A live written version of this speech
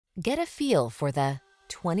Get a feel for the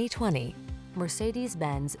 2020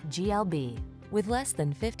 Mercedes-Benz GLB. With less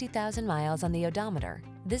than 50,000 miles on the odometer,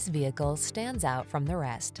 this vehicle stands out from the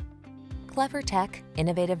rest. Clever tech,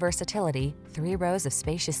 innovative versatility, 3 rows of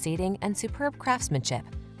spacious seating, and superb craftsmanship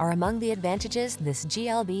are among the advantages this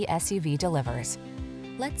GLB SUV delivers.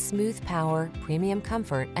 Let smooth power, premium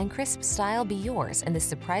comfort, and crisp style be yours in this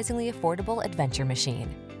surprisingly affordable adventure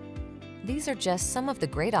machine. These are just some of the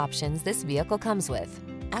great options this vehicle comes with: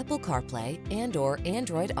 Apple CarPlay and/or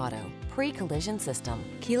Android Auto, pre-collision system,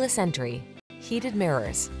 keyless entry, heated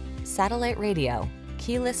mirrors, satellite radio,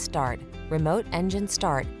 keyless start, remote engine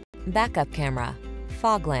start, backup camera,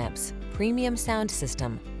 fog lamps, premium sound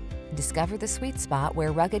system. Discover the sweet spot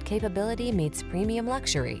where rugged capability meets premium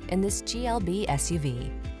luxury in this GLB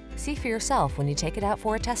SUV. See for yourself when you take it out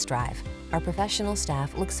for a test drive. Our professional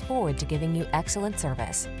staff looks forward to giving you excellent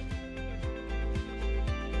service.